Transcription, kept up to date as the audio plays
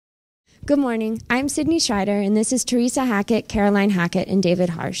Good morning. I'm Sydney Schreider, and this is Teresa Hackett, Caroline Hackett, and David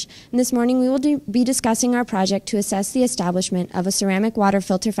Harsh. And this morning we will be discussing our project to assess the establishment of a ceramic water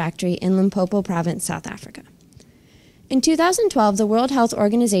filter factory in Limpopo Province, South Africa. In 2012, the World Health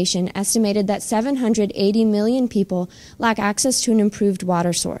Organization estimated that 780 million people lack access to an improved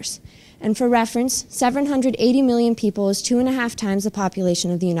water source. And for reference, 780 million people is 2.5 times the population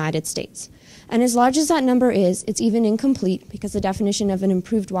of the United States. And as large as that number is, it's even incomplete because the definition of an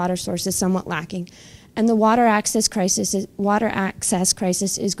improved water source is somewhat lacking, and the water access crisis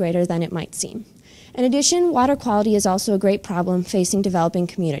is greater than it might seem. In addition, water quality is also a great problem facing developing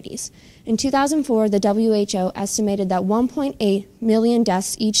communities. In 2004, the WHO estimated that 1.8 million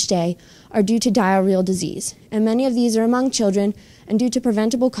deaths each day are due to diarrheal disease, and many of these are among children and due to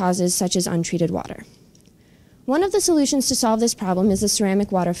preventable causes such as untreated water. One of the solutions to solve this problem is a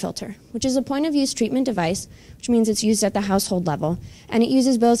ceramic water filter, which is a point-of-use treatment device, which means it's used at the household level, and it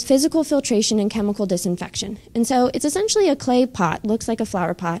uses both physical filtration and chemical disinfection. And so it's essentially a clay pot, looks like a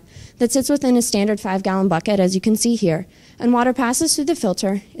flower pot, that sits within a standard 5-gallon bucket, as you can see here, and water passes through the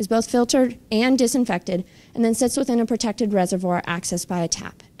filter, is both filtered and disinfected, and then sits within a protected reservoir accessed by a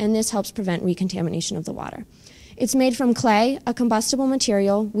tap, and this helps prevent recontamination of the water. It's made from clay, a combustible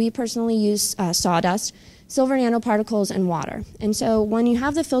material. We personally use sawdust, silver nanoparticles, and water. And so when you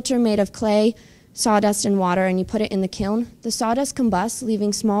have the filter made of clay, sawdust, and water, and you put it in the kiln, the sawdust combusts,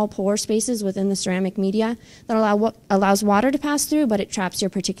 leaving small pore spaces within the ceramic media that allows water to pass through, but it traps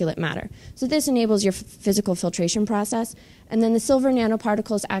your particulate matter. So this enables your physical filtration process. And then the silver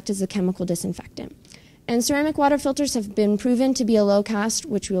nanoparticles act as a chemical disinfectant. And ceramic water filters have been proven to be a low-cost,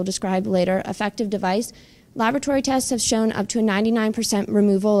 which we will describe later, effective device. Laboratory tests have shown up to a 99%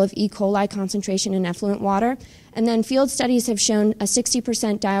 removal of E. coli concentration in effluent water, and then field studies have shown a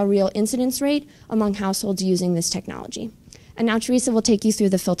 60% diarrheal incidence rate among households using this technology. And now Teresa will take you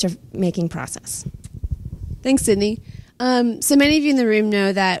through the filter making process. Thanks, Sydney. So many of you in the room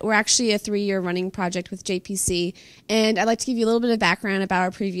know that we're actually a 3-year running project with JPC, and I'd like to give you a little bit of background about our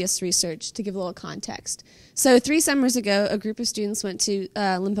previous research to give a little context. So 3 summers ago, a group of students went to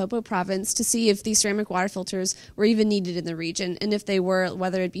Limpopo Province to see if these ceramic water filters were even needed in the region, and if they were,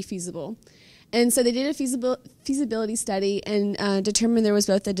 whether it'd be feasible. And so they did a feasibility study and determined there was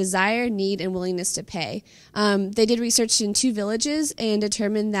both a desire, need, and willingness to pay. They did research in 2 villages and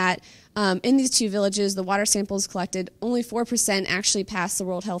determined that in these 2 villages, the water samples collected, only 4% actually passed the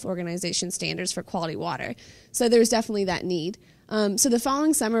World Health Organization standards for quality water. So there's definitely that need. So the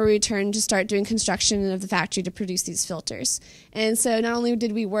following summer, we returned to start doing construction of the factory to produce these filters. And so not only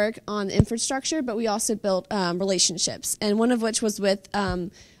did we work on the infrastructure, but we also built relationships, and one of which was with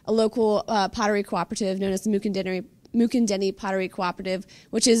a local pottery cooperative known as the Mukindeni Pottery Cooperative,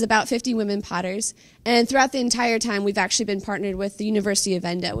 which is about 50 women potters. And throughout the entire time, we've actually been partnered with the University of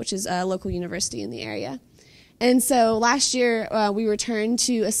Venda, which is a local university in the area. And so last year, we returned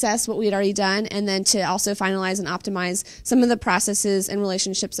to assess what we had already done and then to also finalize and optimize some of the processes and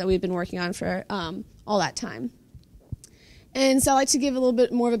relationships that we've been working on for all that time. And so I'd like to give a little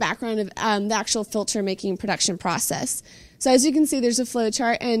bit more of a background of the actual filter making production process. So as you can see, there's a flow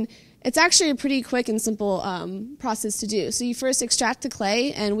chart, and it's actually a pretty quick and simple process to do. So you first extract the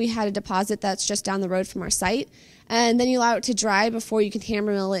clay, and we had a deposit that's just down the road from our site, and then you allow it to dry before you can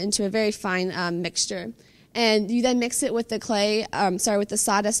hammer mill it into a very fine mixture. And you then mix it with the with the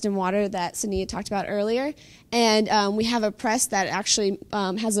sawdust and water that Sydney had talked about earlier. And we have a press that actually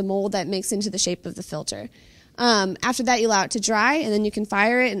has a mold that makes into the shape of the filter. After that, you allow it to dry, and then you can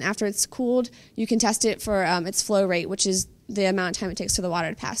fire it, and after it's cooled, you can test it for its flow rate, which is the amount of time it takes for the water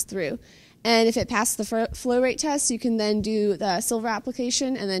to pass through. And if it passes the flow rate test, you can then do the silver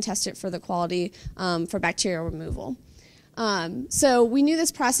application and then test it for the quality for bacterial removal. So we knew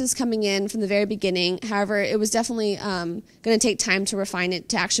this process coming in from the very beginning. However, it was definitely going to take time to refine it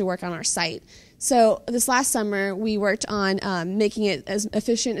to actually work on our site. So this last summer, we worked on making it as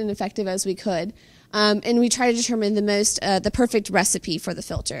efficient and effective as we could. And we try to determine the perfect recipe for the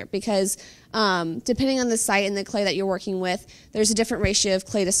filter, because depending on the site and the clay that you're working with, there's a different ratio of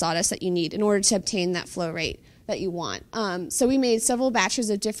clay to sawdust that you need in order to obtain that flow rate that you want. So we made several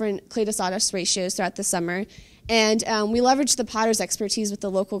batches of different clay to sawdust ratios throughout the summer, and we leveraged the potter's expertise with the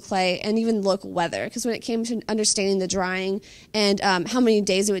local clay and even local weather, because when it came to understanding the drying and how many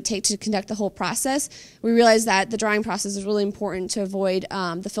days it would take to conduct the whole process, we realized that the drying process is really important to avoid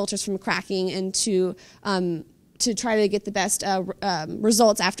the filters from cracking and to try to get the best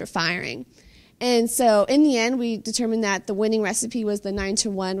results after firing. And so in the end, we determined that the winning recipe was the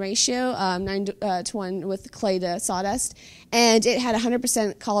 9-to-1 ratio, 9-to-1 with clay to sawdust. And it had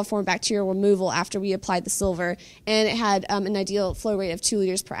 100% coliform bacterial removal after we applied the silver. And it had an ideal flow rate of 2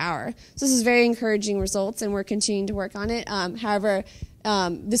 liters per hour. So this is very encouraging results, and we're continuing to work on it. However,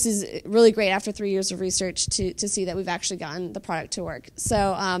 this is really great after 3 years of research to see that we've actually gotten the product to work.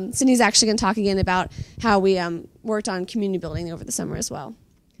 So Sydney's actually going to talk again about how we worked on community building over the summer as well.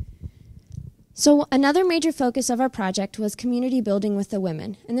 So another major focus of our project was community building with the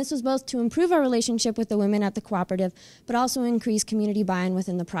women, and this was both to improve our relationship with the women at the cooperative, but also increase community buy-in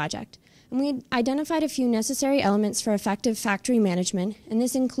within the project. And we identified a few necessary elements for effective factory management, and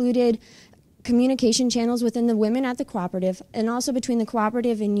this included communication channels within the women at the cooperative, and also between the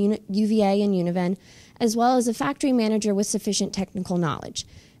cooperative and UVA and Univen, as well as a factory manager with sufficient technical knowledge.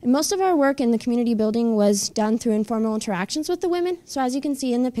 And most of our work in the community building was done through informal interactions with the women. So as you can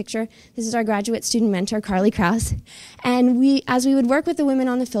see in the picture, this is our graduate student mentor, Carly Krause. And as we would work with the women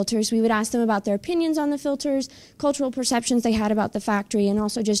on the filters, we would ask them about their opinions on the filters, cultural perceptions they had about the factory, and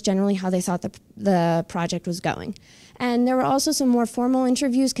also just generally how they thought the project was going. And there were also some more formal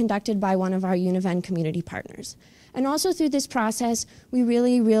interviews conducted by one of our Univen community partners. And also through this process, we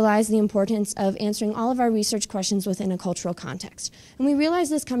really realized the importance of answering all of our research questions within a cultural context. And we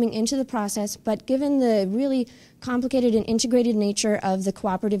realized this coming into the process, but given the really complicated and integrated nature of the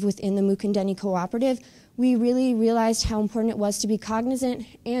cooperative within the Mukundeni Cooperative, we really realized how important it was to be cognizant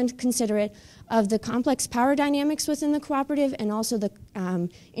and considerate of the complex power dynamics within the cooperative and also the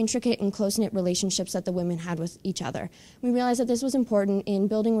intricate and close-knit relationships that the women had with each other. We realized that this was important in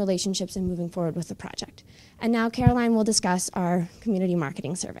building relationships and moving forward with the project. And now Caroline will discuss our community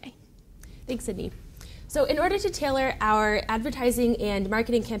marketing survey. Thanks, Sydney. So in order to tailor our advertising and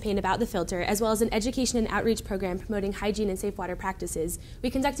marketing campaign about the filter, as well as an education and outreach program promoting hygiene and safe water practices, we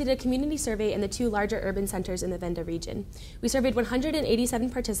conducted a community survey in the 2 larger urban centers in the Venda region. We surveyed 187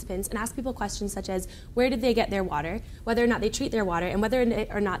 participants and asked people questions such as where did they get their water, whether or not they treat their water, and whether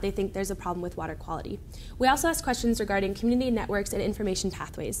or not they think there's a problem with water quality. We also asked questions regarding community networks and information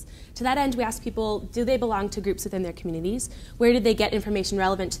pathways. To that end, we asked people, do they belong to groups within their communities? Where did they get information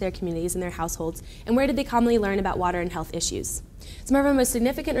relevant to their communities and their households? And where did they commonly learn about water and health issues? Some of our most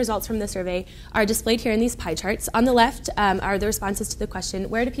significant results from the survey are displayed here in these pie charts. On the left are the responses to the question,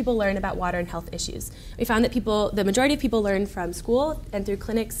 where do people learn about water and health issues? We found that the majority of people learn from school and through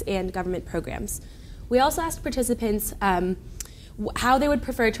clinics and government programs. We also asked participants how they would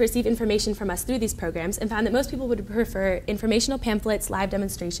prefer to receive information from us through these programs and found that most people would prefer informational pamphlets, live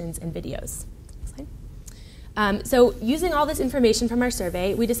demonstrations, and videos. So using all this information from our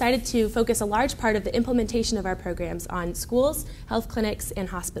survey, we decided to focus a large part of the implementation of our programs on schools, health clinics, and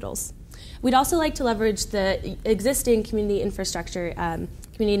hospitals. We'd also like to leverage the existing community infrastructure,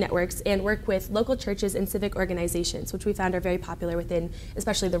 community networks, and work with local churches and civic organizations, which we found are very popular within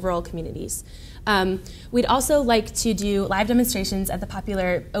especially the rural communities. We'd also like to do live demonstrations at the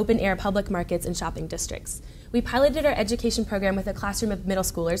popular open-air public markets and shopping districts. We piloted our education program with a classroom of middle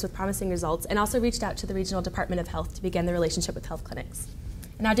schoolers with promising results and also reached out to the Regional Department of Health to begin the relationship with health clinics.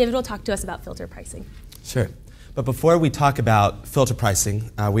 And now David will talk to us about filter pricing. Sure. But before we talk about filter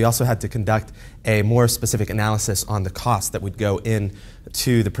pricing, we also had to conduct a more specific analysis on the cost that would go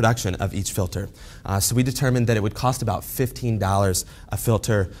into the production of each filter. So we determined that it would cost about $15 a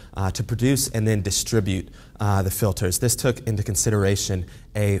filter to produce and then distribute the filters. This took into consideration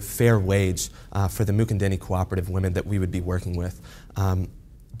a fair wage for the Mukundeni Cooperative women that we would be working with.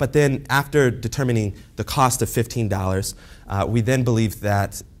 But then after determining the cost of $15, we then believed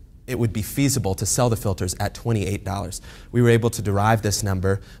that it would be feasible to sell the filters at $28. We were able to derive this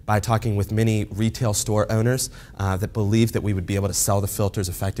number by talking with many retail store owners that believed that we would be able to sell the filters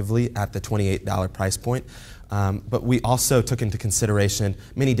effectively at the $28 price point. But we also took into consideration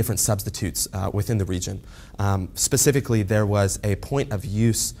many different substitutes within the region. Specifically, there was a point of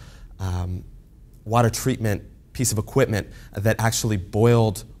use water treatment piece of equipment that actually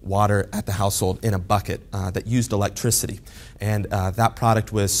boiled water at the household in a bucket that used electricity. And that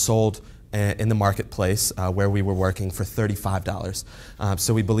product was sold in the marketplace where we were working for $35.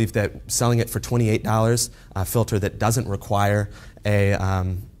 So we believe that selling it for $28, a filter that doesn't require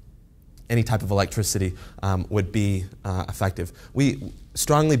any type of electricity would be effective. We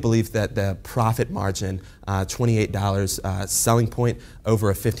strongly believe that the profit margin, $28 selling point over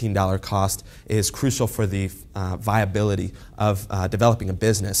a $15 cost, is crucial for the viability of developing a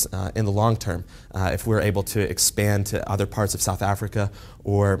business in the long term. If we're able to expand to other parts of South Africa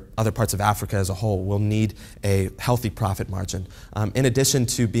or other parts of Africa as a whole, we'll need a healthy profit margin. In addition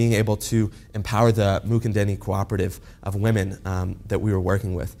to being able to empower the Mukundeni Cooperative of women that we were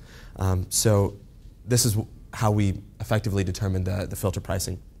working with. So this is how we effectively determine the filter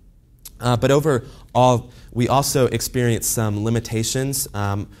pricing. But overall, we also experienced some limitations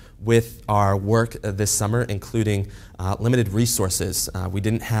with our work this summer, including limited resources. We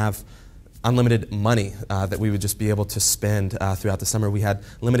didn't have unlimited money that we would just be able to spend throughout the summer. We had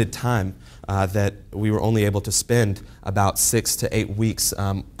limited time that we were only able to spend about 6 to 8 weeks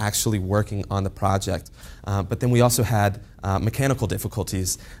actually working on the project. But then we also had mechanical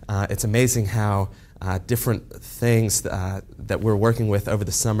difficulties. It's amazing how different things that we're working with over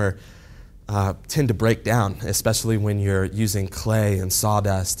the summer tend to break down, especially when you're using clay and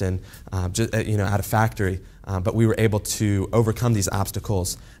sawdust and at a factory. But we were able to overcome these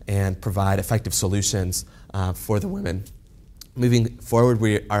obstacles and provide effective solutions for the women. Moving forward,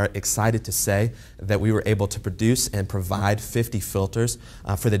 we are excited to say that we were able to produce and provide 50 filters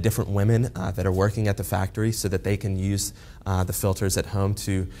for the different women that are working at the factory so that they can use the filters at home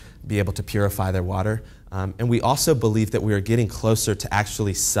to be able to purify their water. And we also believe that we are getting closer to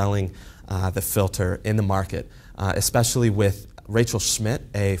actually selling the filter in the market, especially with Rachel Schmidt,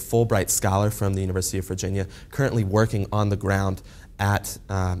 a Fulbright scholar from the University of Virginia, currently working on the ground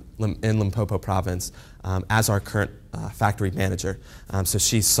in Limpopo province as our current factory manager. So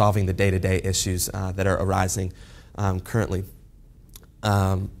she's solving the day-to-day issues that are arising currently.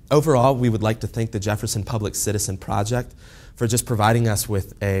 Overall, we would like to thank the Jefferson Public Citizen Project for just providing us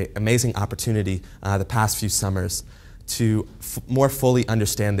with an amazing opportunity the past few summers to more fully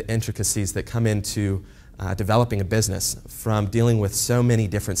understand the intricacies that come into developing a business, from dealing with so many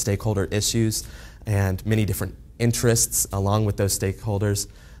different stakeholder issues and many different interests along with those stakeholders,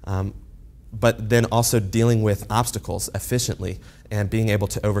 but then also dealing with obstacles efficiently and being able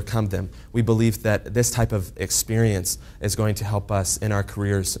to overcome them. We believe that this type of experience is going to help us in our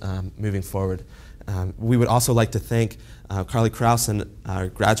careers moving forward. We would also like to thank Carly Krause, and our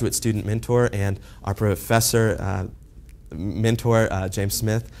graduate student mentor, and our professor mentor, James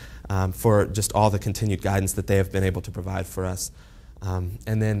Smith, for just all the continued guidance that they have been able to provide for us.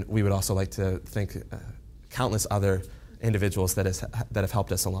 And then we would also like to thank countless other individuals that have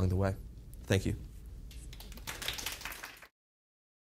helped us along the way. Thank you.